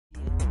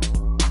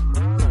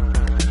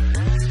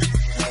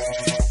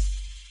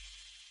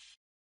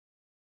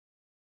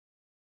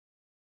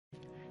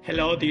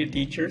Hello dear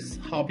teachers,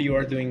 hope you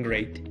are doing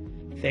great.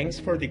 Thanks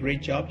for the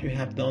great job you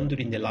have done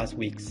during the last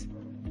weeks.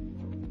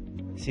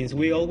 Since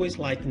we always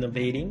like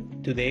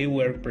innovating, today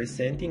we are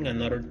presenting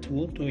another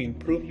tool to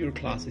improve your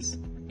classes.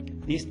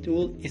 This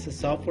tool is a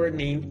software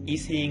named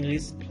Easy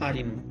English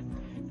Platinum,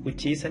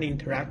 which is an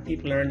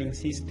interactive learning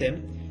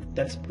system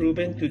that's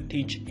proven to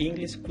teach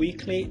English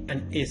quickly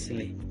and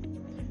easily.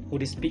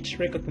 With speech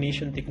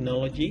recognition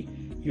technology,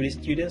 your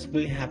students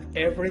will have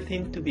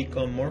everything to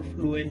become more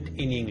fluent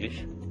in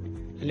English.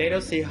 Let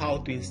us see how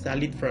to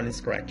install it from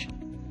scratch.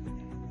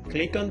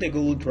 Click on the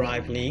Google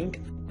Drive link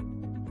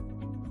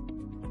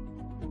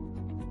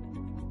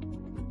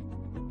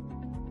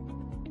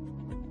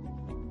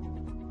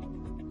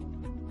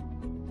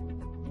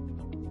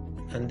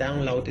and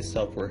download the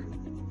software.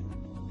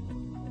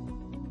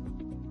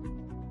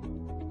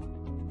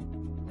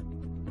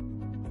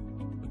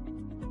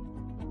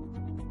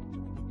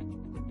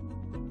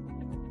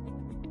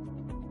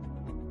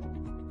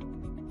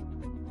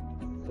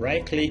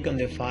 Right-click on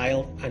the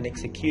file and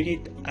execute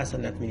it as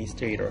an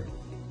administrator.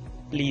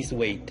 Please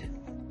wait.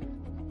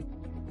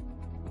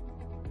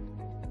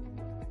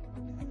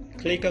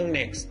 Click on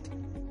Next.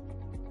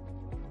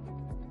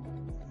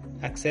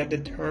 Accept the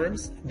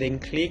terms, then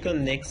click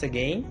on Next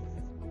again.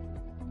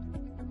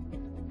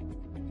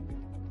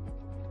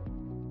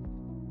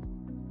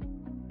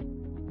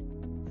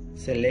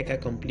 Select a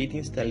complete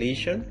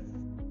installation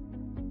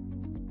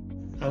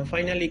and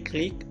finally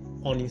click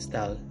on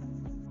Install.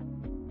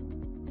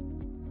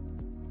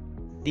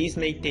 This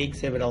may take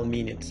several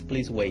minutes,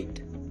 please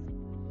wait.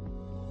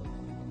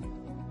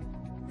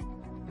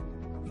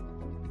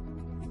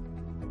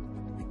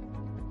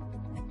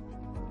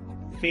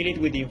 Fill it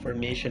with the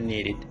information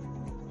needed.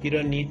 You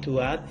don't need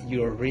to add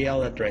your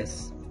real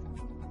address.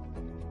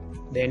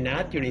 Then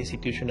add your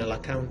institutional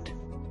account.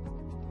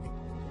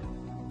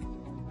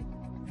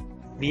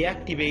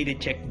 Deactivate the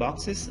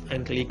checkboxes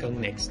and click on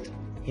Next.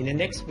 In the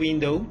next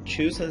window,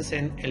 choose and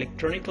send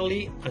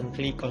electronically and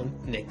click on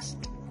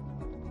Next.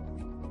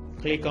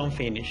 Click on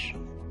Finish.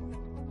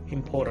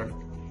 Important,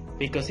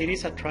 because it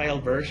is a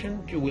trial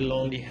version, you will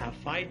only have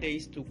 5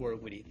 days to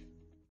work with it.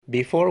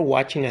 Before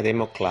watching a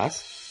demo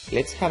class,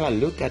 let's have a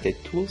look at the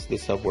tools the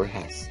software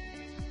has.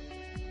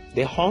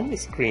 The home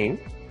screen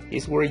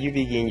is where you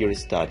begin your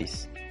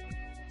studies.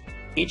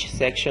 Each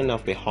section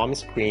of the home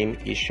screen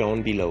is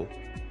shown below.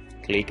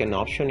 Click an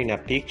option in a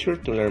picture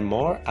to learn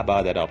more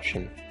about that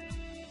option.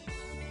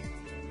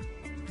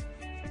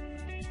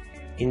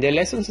 In the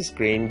Lessons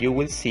screen, you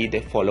will see the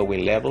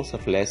following levels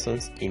of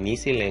lessons in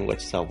Easy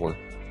Language software.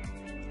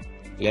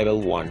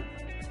 Level 1,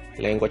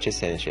 Language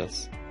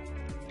Essentials.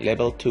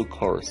 Level 2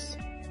 course.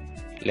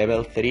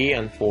 Level 3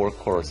 and 4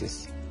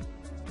 courses.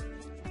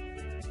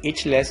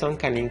 Each lesson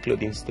can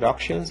include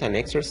instructions and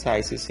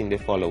exercises in the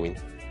following: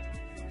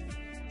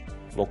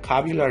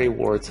 vocabulary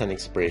words and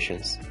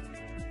expressions.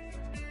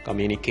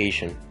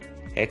 Communication,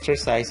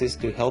 exercises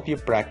to help you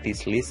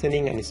practice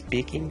listening and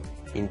speaking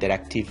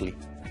interactively.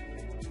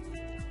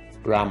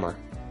 Grammar.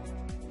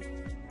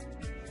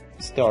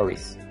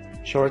 Stories,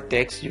 short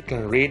text you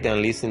can read and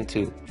listen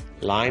to,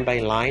 line by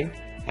line,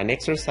 and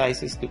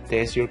exercises to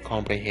test your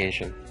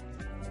comprehension.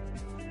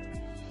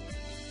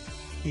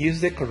 Use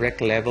the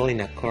correct level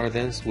in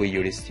accordance with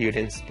your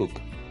student's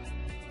book.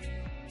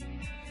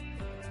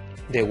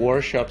 The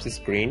Workshops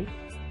screen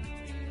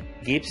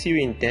gives you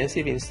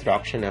intensive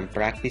instruction and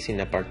practice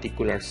in a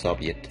particular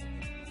subject.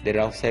 There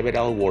are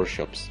several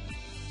workshops.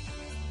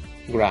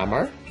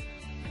 Grammar,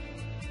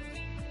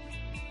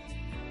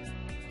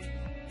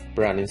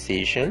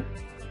 pronunciation,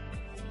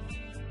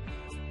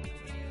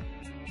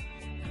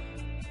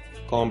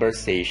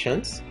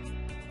 conversations,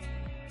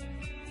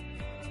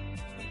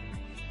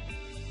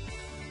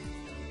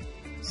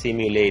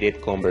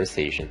 simulated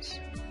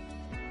conversations.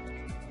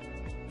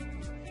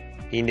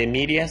 In the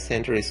Media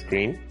Center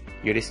screen,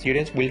 your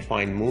students will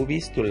find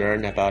movies to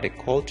learn about the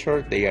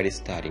culture they are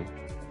studying.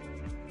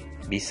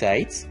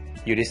 Besides,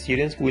 your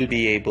students will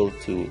be able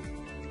to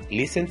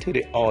listen to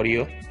the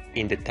audio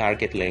in the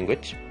target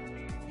language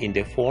in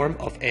the form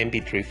of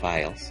MP3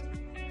 files,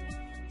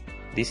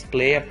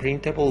 display a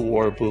printable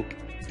workbook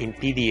in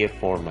PDF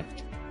format,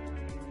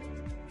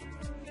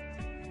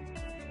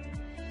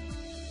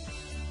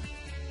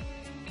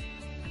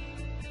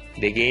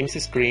 the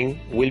Games screen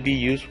will be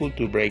useful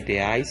to break the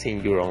ice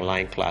in your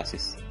online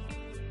classes.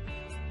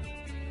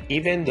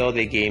 Even though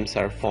the games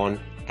are fun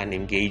and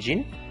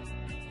engaging,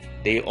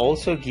 they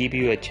also give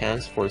you a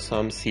chance for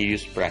some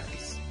serious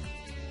practice.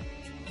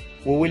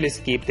 We will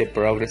skip the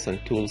Progress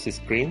and Tools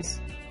screens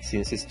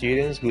since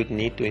students would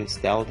need to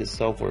install the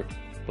software,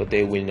 but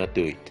they will not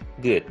do it.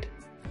 Good.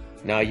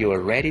 Now you are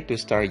ready to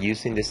start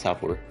using the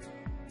software.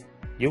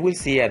 You will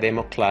see a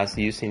demo class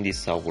using this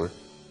software.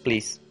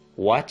 Please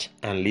watch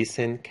and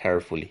listen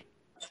carefully.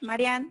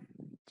 Marianne,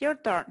 your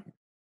turn.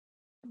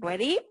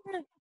 Ready?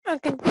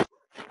 Okay.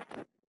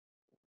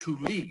 To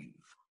leave.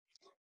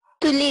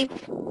 To leave.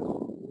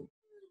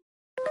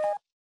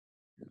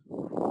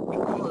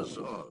 Because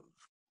of.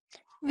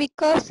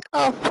 Because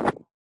of.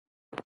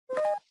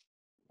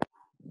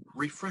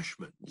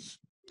 Refreshments.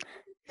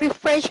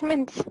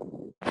 Refreshments.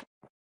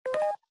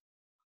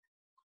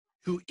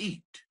 To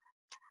eat.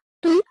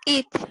 To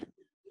eat.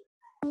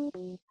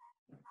 To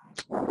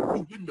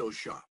window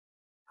shop.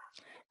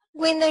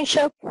 Window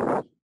shop.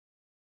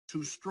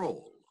 To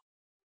stroll.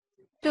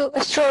 To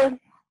a store.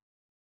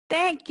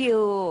 Thank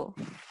you.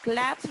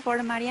 Claps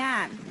for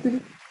Marianne.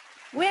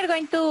 We are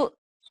going to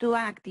do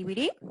an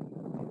activity.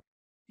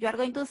 You are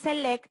going to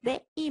select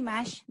the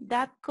image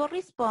that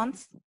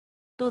corresponds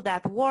to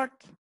that word,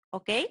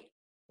 okay?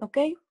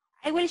 Okay.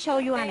 I will show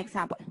you an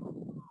example.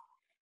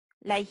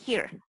 Like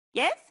here,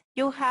 yes?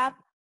 You have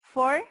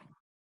 4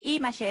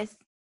 images.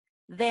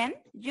 Then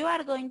you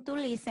are going to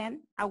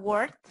listen a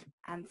word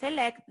and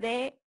select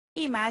the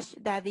image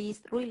that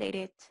is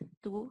related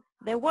to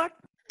the word.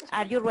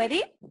 Are you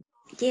ready?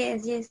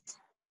 Yes, yes.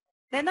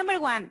 The number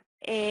 1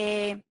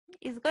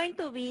 is going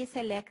to be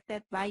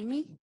selected by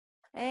me.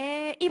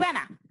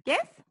 Ivana,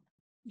 yes?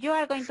 You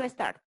are going to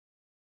start.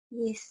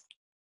 Yes.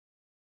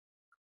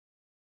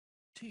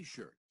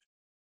 T-shirt.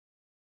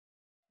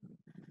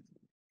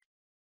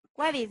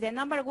 What is the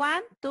number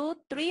 1, 2,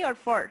 3, or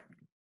 4?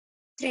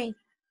 3.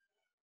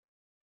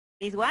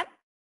 This one?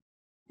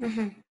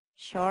 Mm-hmm.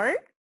 Sure?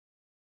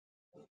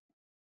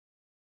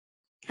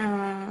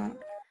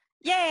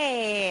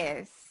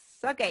 Yes.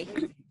 Okay.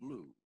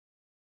 Blue.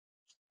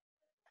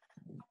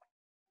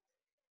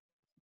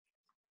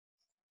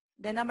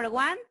 The number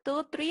 1,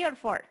 2, 3, or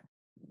 4?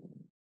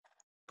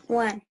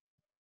 1.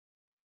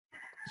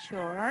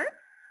 Sure?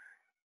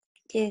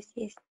 Yes,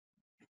 yes.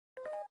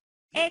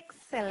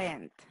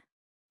 Excellent.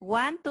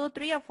 1, 2,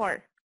 3, or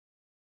 4?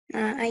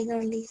 I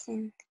don't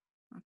listen.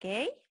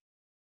 Okay.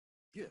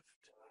 Gift.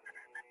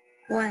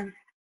 1.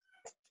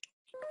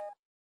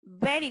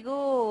 Very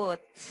good.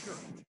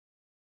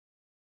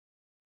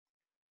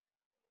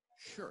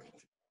 Shirt.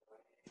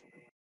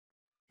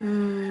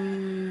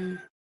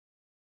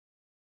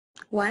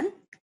 1.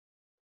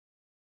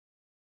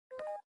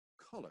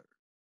 Color.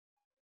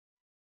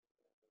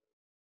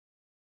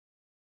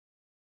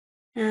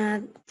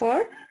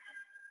 4.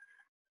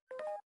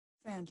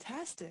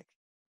 Fantastic.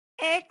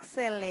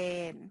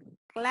 Excellent.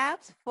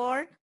 Claps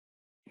for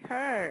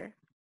her.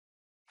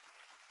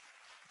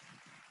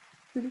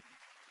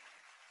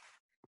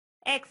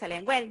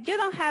 Excellent. Well, you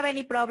don't have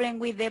any problem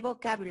with the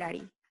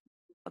vocabulary,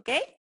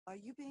 okay? Are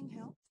you being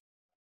helped?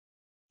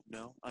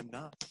 No, I'm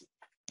not.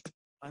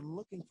 I'm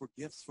looking for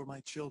gifts for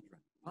my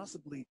children,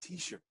 possibly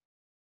t-shirt.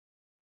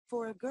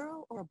 For a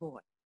girl or a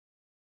boy?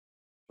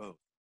 Both.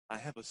 I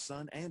have a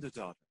son and a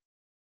daughter.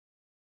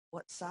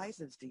 What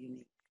sizes do you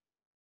need?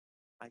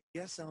 I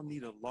guess I'll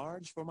need a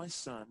large for my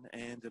son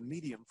and a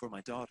medium for my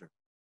daughter.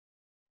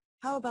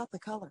 How about the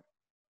color?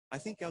 I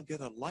think I'll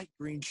get a light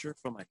green shirt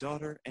for my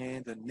daughter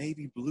and a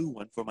navy blue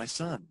one for my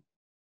son.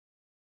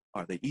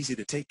 Are they easy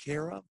to take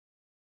care of?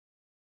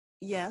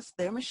 Yes,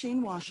 they're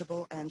machine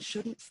washable and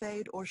shouldn't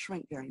fade or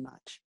shrink very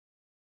much.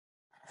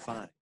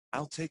 Fine.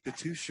 I'll take the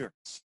 2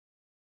 shirts.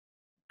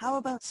 How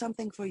about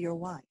something for your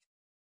wife?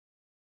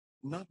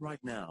 Not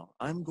right now.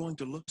 I'm going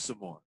to look some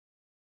more.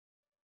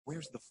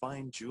 Where's the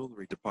fine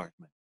jewelry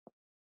department?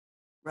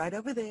 Right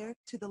over there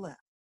to the left.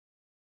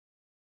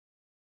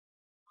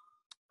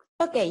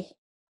 Okay.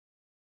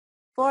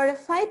 For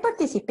 5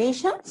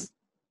 participations,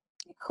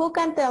 who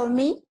can tell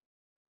me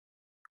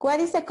what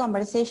is the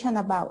conversation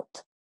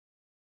about?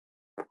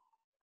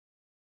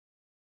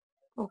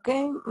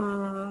 Okay.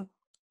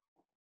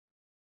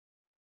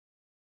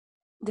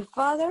 The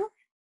father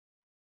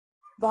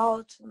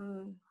bought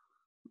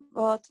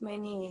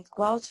many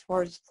clothes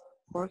for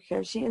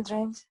her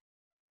children.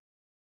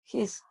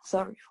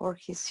 For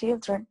his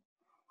children.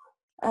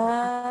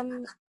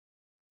 And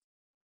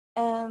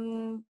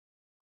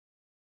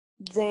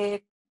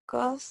the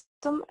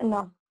customer,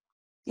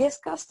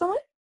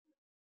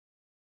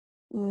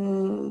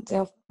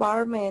 the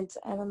apartment,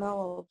 I don't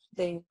know,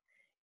 the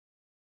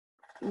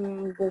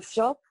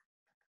shop,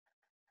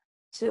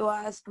 to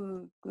ask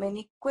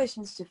many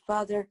questions to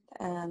father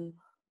and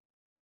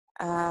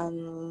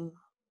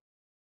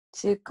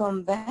to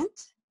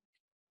convent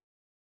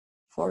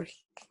for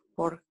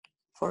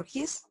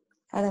his,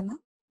 I don't know.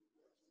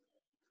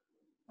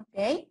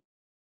 Okay.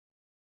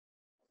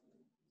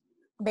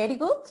 Very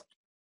good.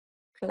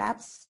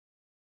 Claps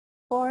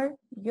for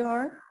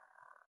your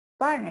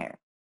partner.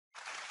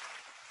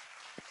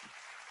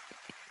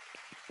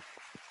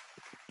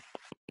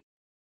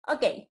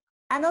 Okay,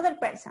 another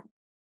person.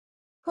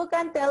 Who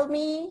can tell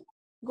me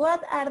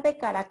what are the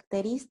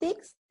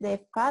characteristics the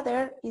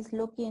father is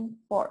looking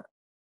for?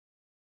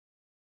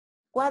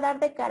 What are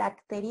the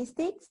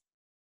characteristics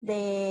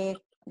the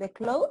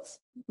clothes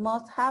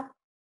must have?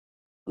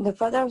 The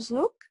father's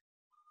look?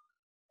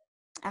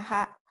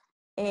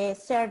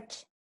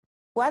 Search.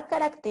 What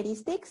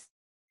characteristics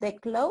the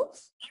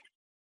clothes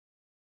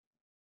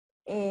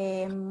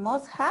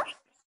must have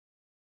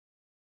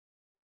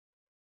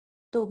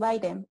to buy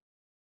them?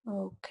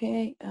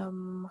 Okay.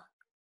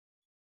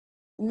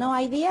 No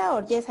idea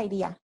or yes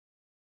idea?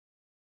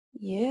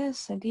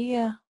 Yes,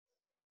 idea.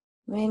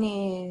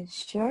 Many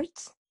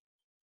shirts.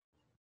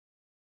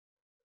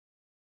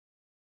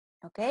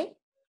 Okay.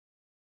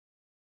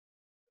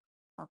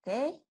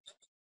 Okay.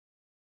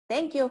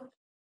 Thank you.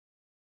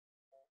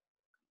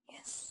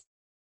 Yes.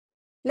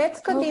 Let's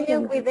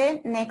continue Okay. with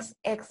the next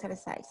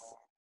exercise.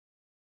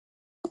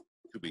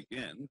 To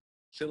begin,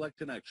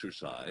 select an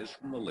exercise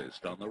from the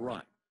list on the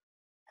right.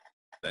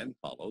 Then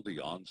follow the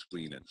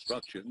on-screen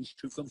instructions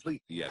to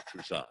complete the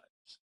exercise.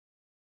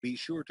 Be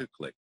sure to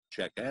click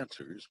Check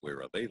Answers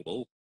where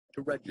available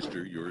to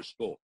register your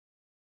score.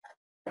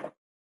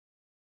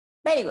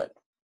 Very good.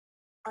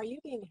 Are you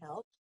being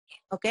helped?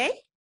 Okay.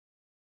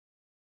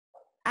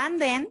 And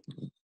then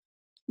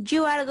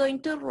you are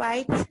going to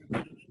write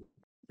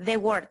the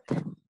word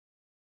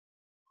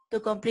to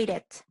complete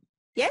it.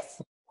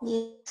 Yes?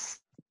 Yes.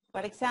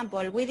 For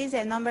example, what is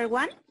the number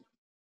 1?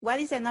 What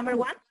is the number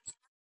 1?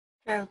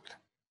 Help.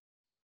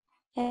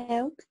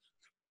 Help.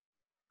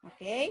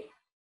 Okay.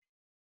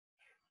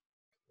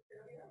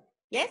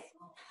 Yes?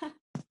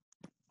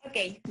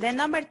 Okay, the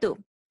number 2.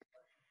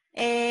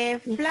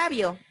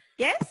 Flavio,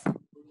 yes?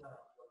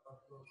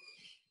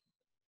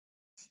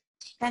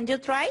 Can you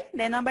try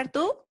the number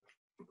 2?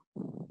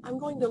 I'm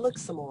going to look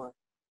some more.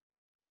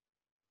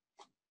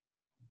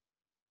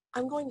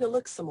 I'm going to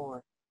look some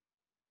more.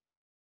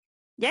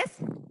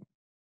 Yes?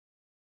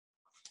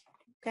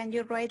 Can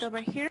you write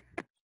over here?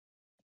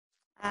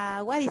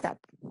 What is that?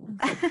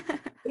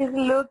 He's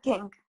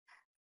looking.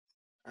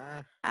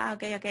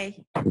 Okay,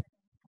 okay.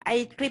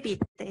 I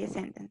repeat the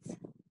sentence.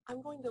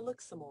 I'm going to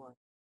look some more.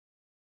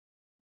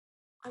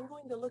 I'm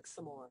going to look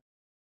some more.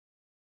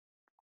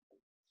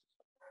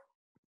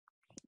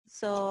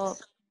 So,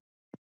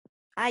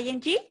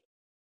 ing?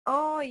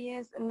 Oh,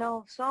 yes.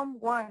 No,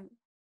 someone.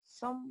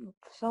 Some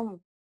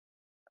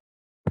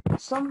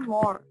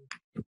more.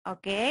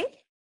 Okay.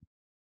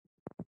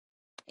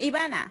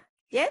 Ivana,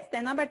 yes,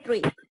 the number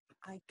 3.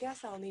 I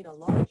guess I'll need a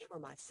large for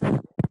my son.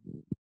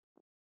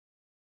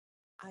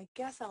 I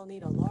guess I'll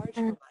need a large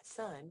for my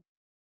son.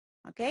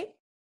 Okay.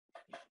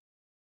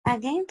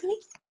 Again,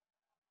 please.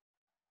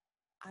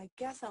 I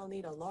guess I'll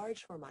need a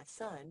large for my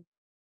son.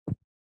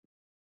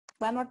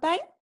 One more time.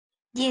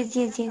 Yes,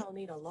 yes, yes. I'll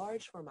need a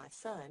large for my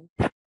son.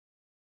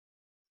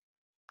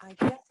 I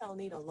guess I'll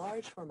need a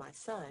large for my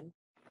son.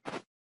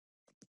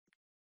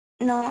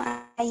 No,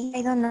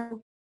 I don't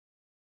know.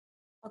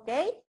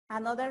 Okay.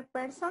 Another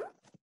person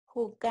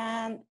who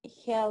can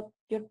help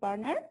your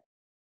partner.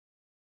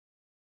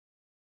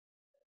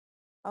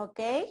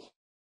 Okay.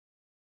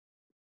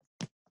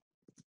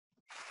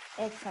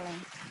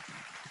 Excellent.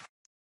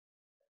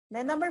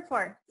 The number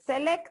 4.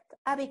 Select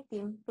a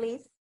victim,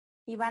 please.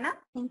 Ivana.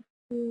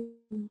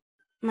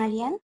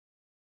 Marian?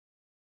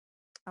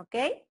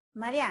 Okay.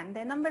 Marianne,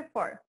 the number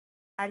 4.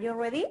 Are you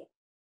ready?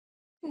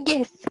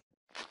 Yes.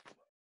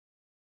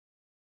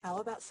 How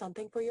about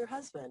something for your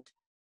husband?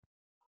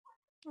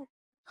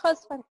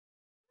 Husband.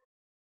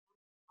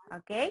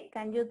 Okay.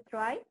 Can you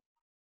try?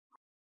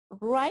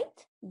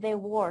 Write the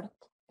word,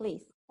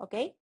 please.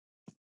 Okay.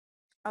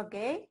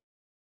 Okay.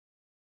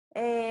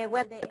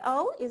 Well, the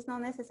O is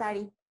not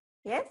necessary.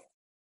 Yes?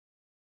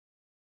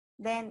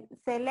 Then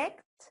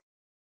select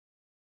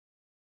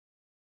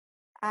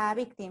a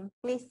victim,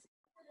 please.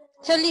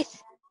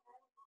 Solis.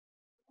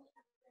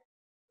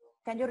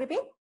 Can you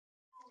repeat?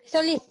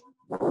 Solis.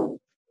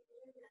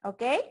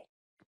 Okay.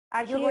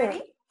 Are you Here.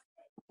 ready?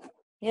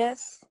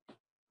 Yes.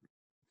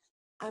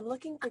 I'm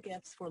looking for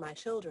gifts for my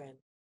children.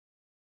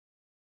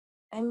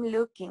 I'm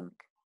looking.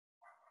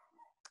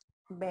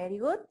 Very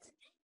good.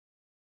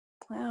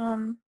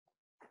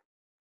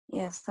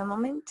 Yes, a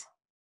moment.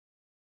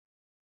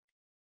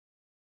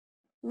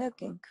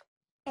 Looking.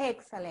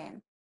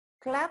 Excellent.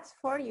 Claps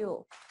for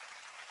you.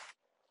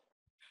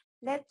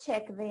 Let's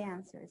check the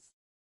answers.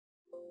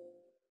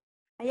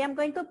 I am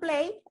going to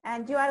play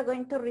and you are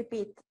going to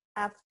repeat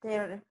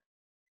after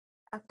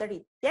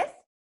it. Yes?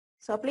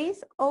 So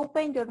please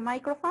open your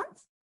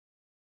microphones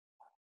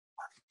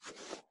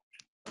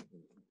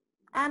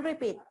and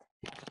repeat.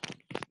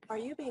 Are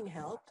you being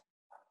helped?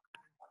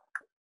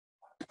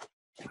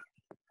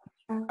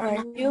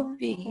 Are you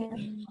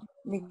being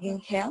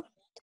help?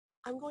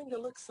 I'm going to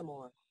look some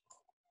more.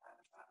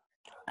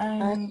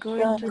 I'm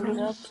going to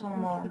look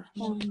some more.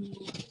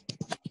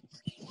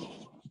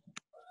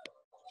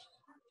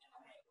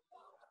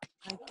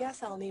 I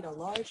guess I'll need a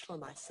large for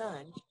my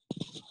son.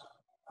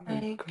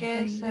 I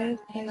guess I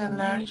need a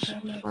large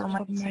for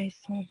my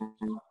son.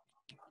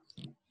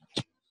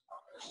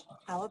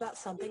 How about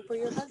something for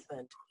your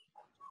husband?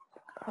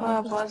 How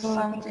about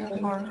something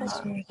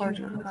for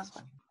your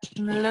husband?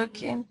 I'm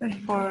looking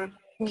for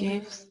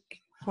gifts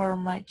for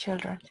my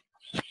children.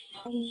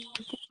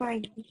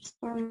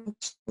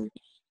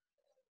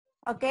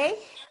 Okay,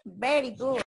 very good.